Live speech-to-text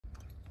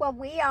Well,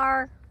 we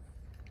are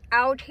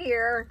out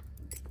here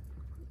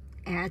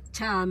at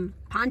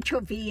Pancho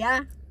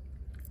Villa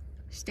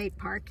State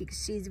Park. You can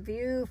see the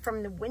view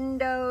from the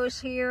windows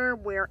here.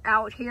 We're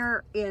out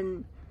here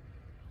in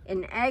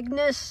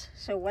Agnes.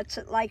 So what's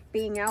it like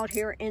being out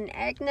here in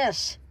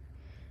Agnes?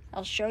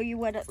 I'll show you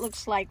what it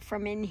looks like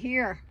from in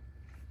here.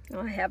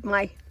 I have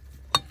my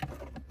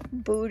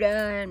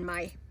Buddha and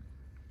my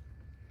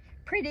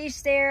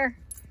pretties there.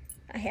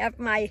 I have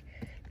my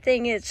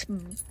thing,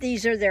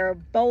 these are their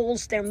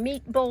bowls, they're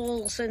meat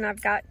bowls, and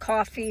I've got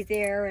coffee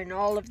there and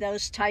all of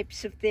those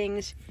types of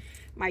things.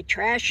 My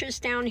trash is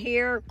down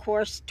here, of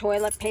course,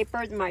 toilet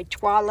paper. My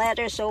toilet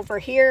is over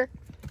here.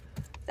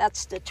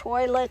 That's the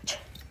toilet.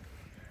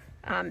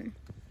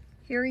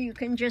 Here you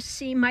can just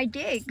see my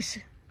digs,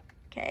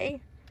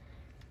 okay?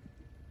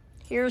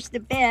 Here's the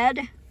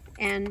bed,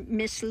 and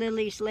Miss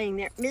Lily's laying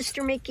there.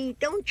 Mr. Mickey,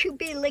 don't you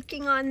be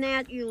licking on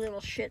that, you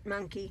little shit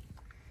monkey.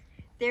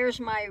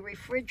 There's my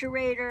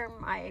refrigerator,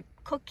 my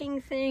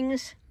cooking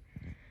things.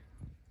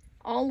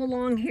 All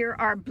along here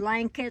are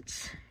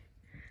blankets.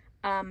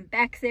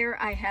 Back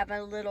there I have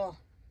a little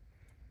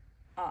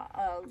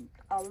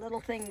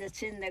thing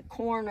that's in the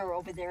corner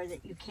over there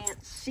that you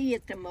can't see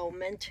at the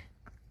moment.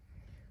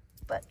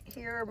 But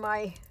here are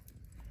my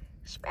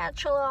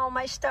spatula, all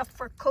my stuff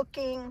for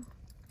cooking,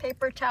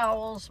 paper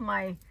towels,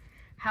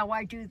 how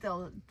I do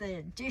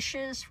the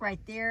dishes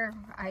right there.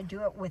 I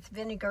do it with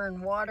vinegar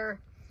and water.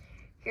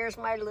 Here's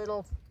my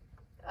little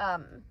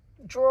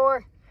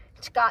drawer.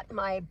 It's got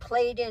my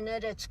plate in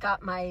it. It's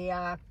got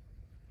my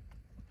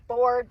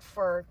board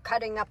for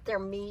cutting up their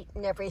meat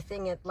and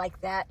everything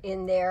like that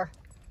in there.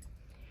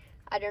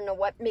 I don't know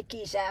what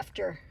Mickey's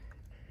after,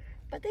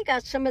 but they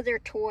got some of their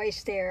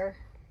toys there,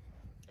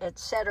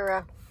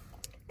 etc.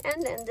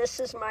 And then this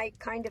is my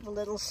kind of a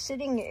little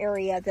sitting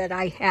area that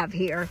I have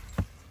here.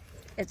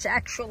 It's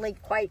actually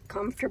quite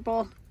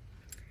comfortable.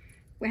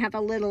 We have a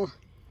little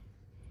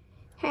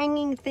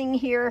hanging thing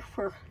here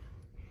for,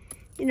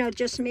 you know,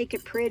 just make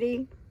it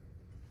pretty.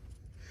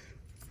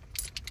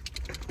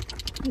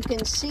 You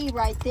can see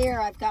right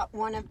there, I've got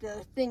one of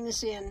the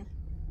things in,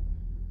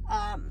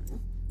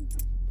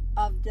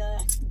 of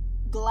the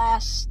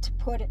glass to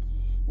put it.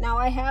 Now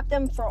I have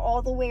them for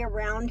all the way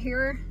around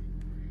here,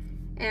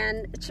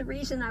 and it's a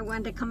reason I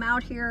wanted to come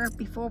out here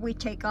before we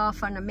take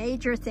off on a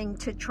major thing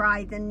to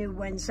try the new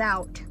ones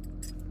out.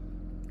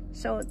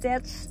 So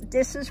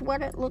this is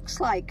what it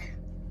looks like,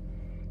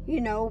 you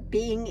know,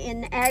 being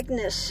in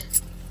Agnes.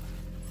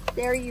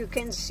 There you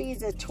can see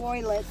the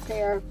toilet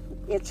there.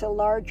 It's a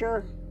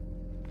larger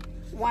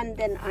one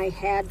than I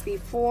had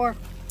before.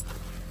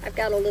 I've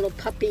got a little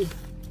puppy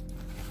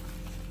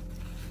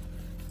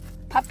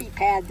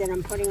pad that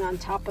I'm putting on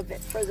top of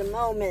it for the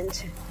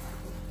moment.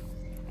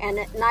 And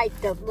at night,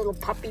 the little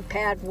puppy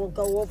pad will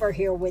go over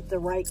here with the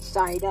right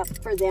side up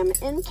for them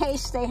in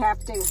case they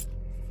have to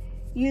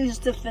use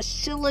the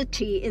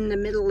facility in the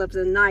middle of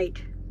the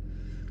night.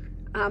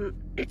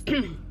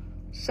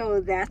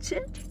 So that's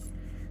it.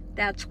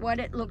 That's what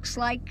it looks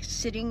like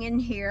sitting in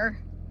here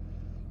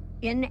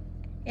in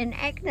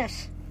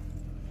Agnes.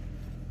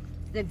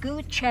 The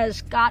gooch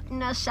has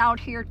gotten us out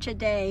here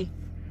today.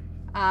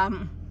 Yeah.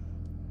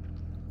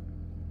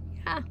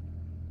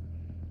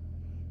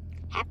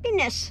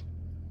 Happiness.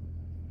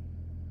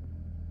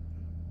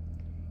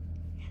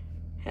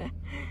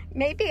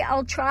 Maybe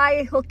I'll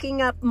try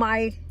hooking up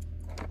I'm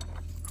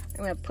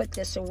going to put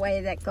this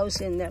away. That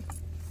goes in the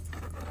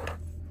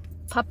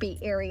puppy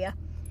area.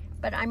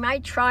 But I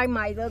might try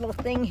my little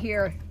thing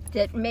here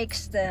that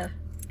makes the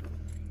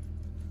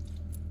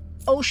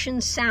ocean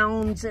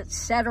sounds,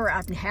 etc.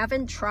 I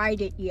haven't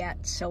tried it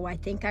yet, so I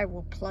think I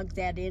will plug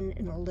that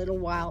in a little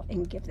while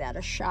and give that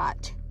a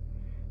shot.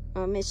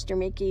 Mr.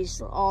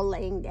 Mickey's all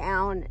laying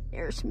down.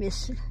 There's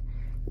Miss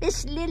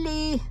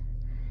Lily.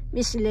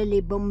 Miss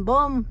Lily Boom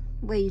Boom.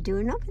 What are you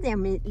doing over there,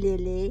 Miss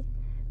Lily?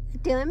 What you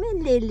doing,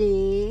 Miss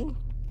Lily?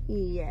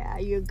 Yeah,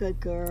 you're a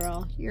good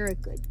girl. You're a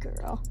good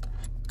girl.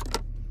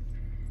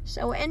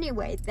 So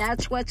anyway,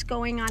 that's what's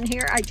going on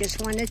here. I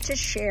just wanted to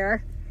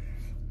share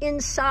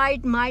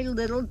inside my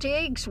little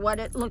digs what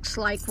it looks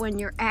like when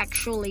you're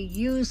actually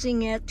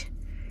using it.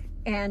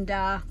 And,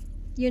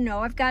 you know,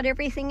 I've got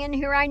everything in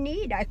here I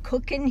need. I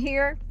cook in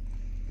here.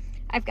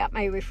 I've got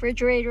my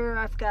refrigerator.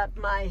 I've got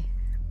my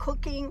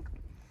cooking.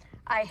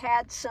 I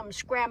had some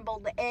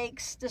scrambled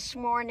eggs this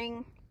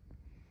morning.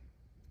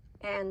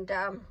 And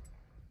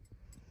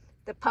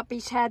the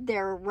puppies had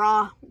their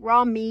raw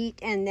meat,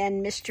 and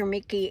then Mr.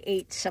 Mickey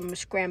ate some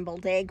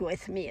scrambled egg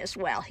with me as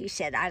well. He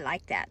said, I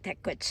like that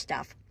good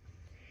stuff.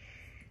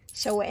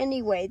 So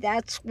anyway,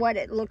 that's what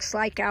it looks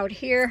like out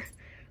here.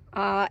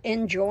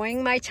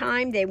 Enjoying my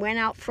time. They went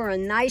out for a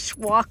nice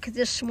walk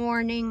this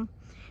morning.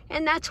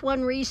 And that's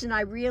one reason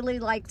I really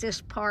like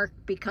this park,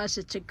 because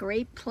it's a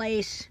great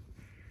place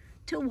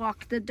to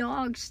walk the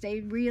dogs. They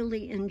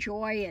really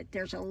enjoy it.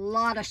 There's a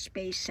lot of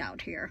space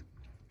out here.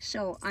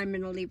 So I'm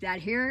going to leave that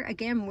here.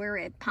 Again, we're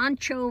at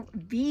Pancho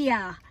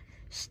Villa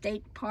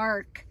State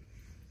Park.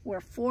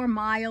 We're 4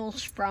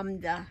 miles from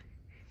the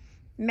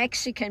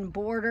Mexican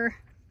border.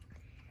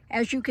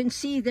 As you can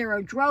see, there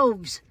are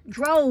droves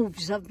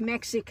of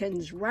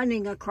Mexicans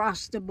running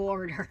across the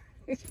border.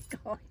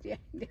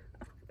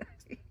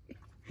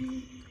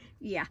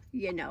 Yeah,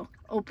 you know,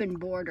 open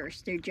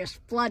borders. They're just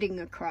flooding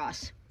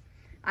across.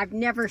 I've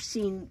never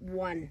seen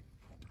one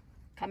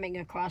coming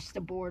across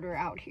the border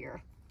out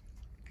here.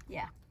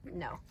 Yeah,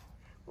 no.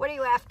 What are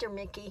you after,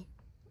 Mickey?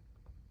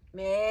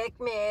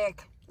 Mick.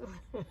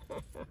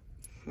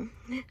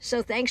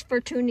 So thanks for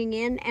tuning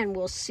in, and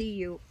we'll see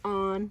you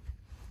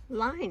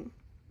online.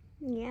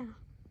 Yeah.